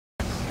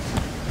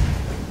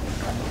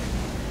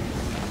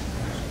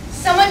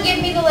and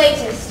give me the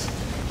latest.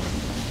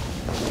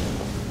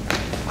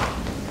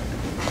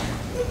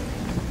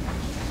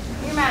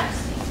 Your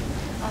Majesty,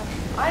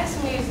 I have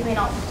some news you may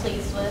not be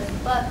pleased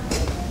with, but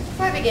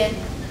before I begin,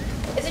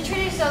 is it true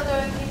to still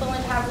throwing people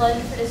into have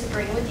London for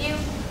disagreeing with you?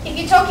 If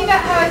you're talking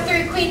about how I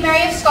threw Queen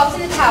Mary of Scots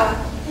in the tower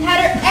and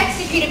had her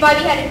executed by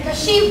beheading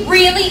because she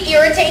really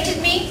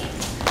irritated me,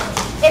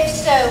 if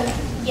so,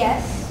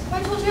 yes.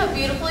 I told you how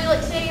beautiful you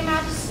look today, Your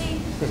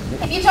Majesty.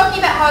 If you're talking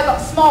about how I got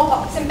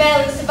smallpox and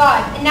barely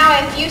survived, and now I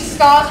have a few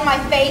scars on my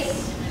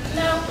face,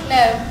 No.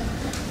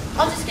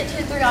 I'll just get to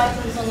the 3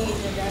 items on the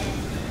agenda.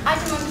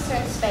 Item 1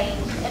 concerns Spain.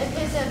 It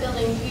appears they're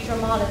building a huge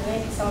armada to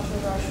make itself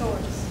to our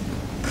shores.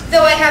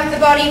 though I have the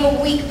body of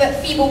a weak but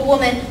feeble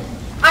woman,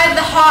 I have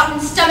the heart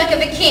and stomach of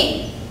a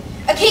king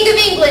of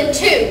England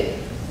too.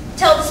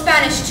 Tell the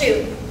Spanish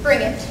to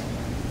bring it.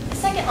 The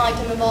second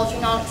item involves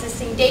your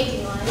non-existing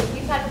dating life.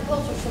 You've had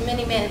proposals from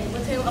many men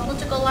with whom a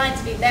political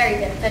alliance would be very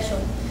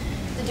beneficial.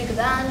 The Duke of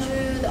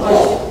Anjou, the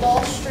Archduke of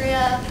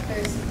Austria,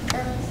 there's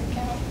Irma's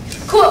account.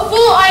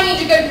 Full I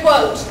need a good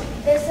quote.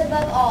 This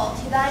above all,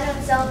 to thine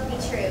own self be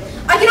true.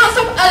 I cannot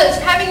stop others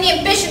from having the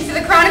ambition for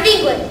the crown of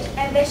England.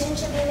 Ambition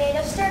should be made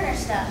of sterner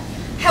stuff.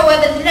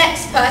 However, the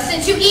next person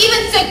to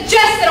even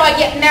suggest that I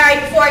get married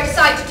before I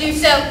decide to do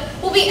so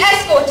will be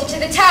escorted to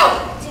the tower.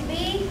 To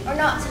be or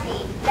not to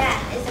be,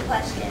 that is the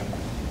question.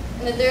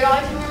 And the third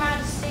item, Your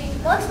Majesty?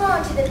 Once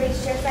more to the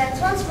breach, dear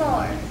friends, once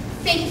more.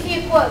 Thank you for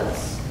your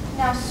quotes.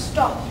 Now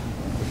stop.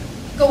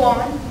 Go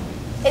on.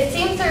 It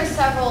seems there are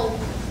several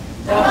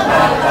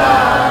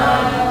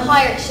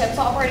pirate ships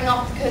operating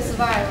off the coast of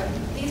Ireland.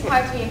 These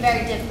pirates are being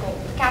very difficult.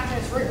 The captain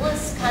is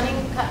ruthless,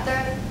 cunning,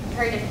 cutthroat, and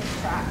very difficult to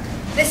track.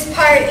 This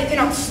pirate you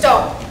cannot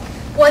stop.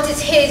 What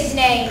is his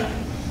name?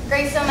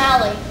 Grace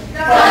O'Malley.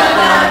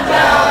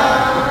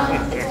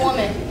 It's a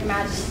woman, Your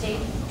Majesty.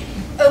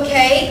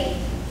 Okay.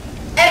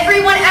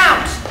 Everyone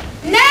out.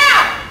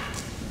 Now!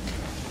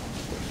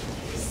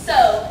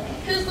 So,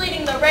 who's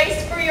leading the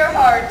race for your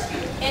heart?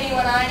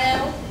 Anyone I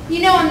know?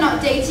 You know I'm not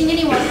dating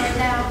anyone right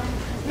now.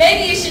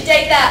 Maybe you should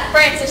date that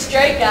Francis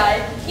Drake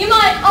guy. You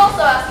might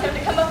also ask him to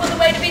come up with a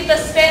way to beat the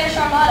Spanish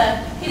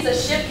Armada. He's a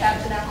ship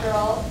captain after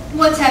all.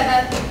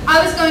 Whatever.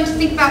 I was going to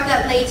think about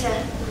that later,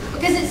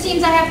 because it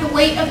seems I have the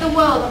weight of the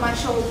world on my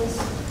shoulders.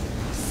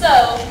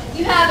 So,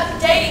 you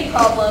have dating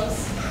problems,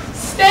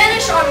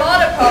 Spanish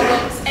Armada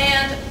problems,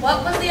 and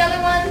what was the other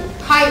one?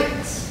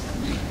 Pirates.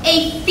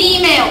 A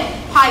female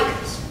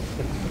pirate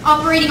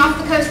operating off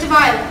the coast of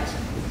Ireland.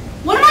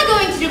 What am I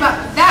going to do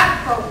about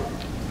that problem?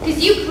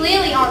 Because you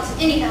clearly aren't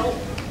any help.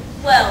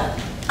 Well,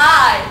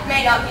 I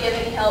may not be of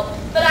any help,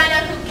 but I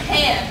know who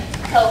can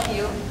help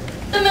you.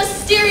 The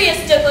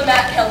mysterious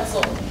diplomat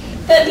council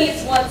that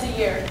meets once a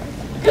year.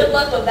 Good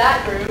luck with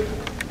that group.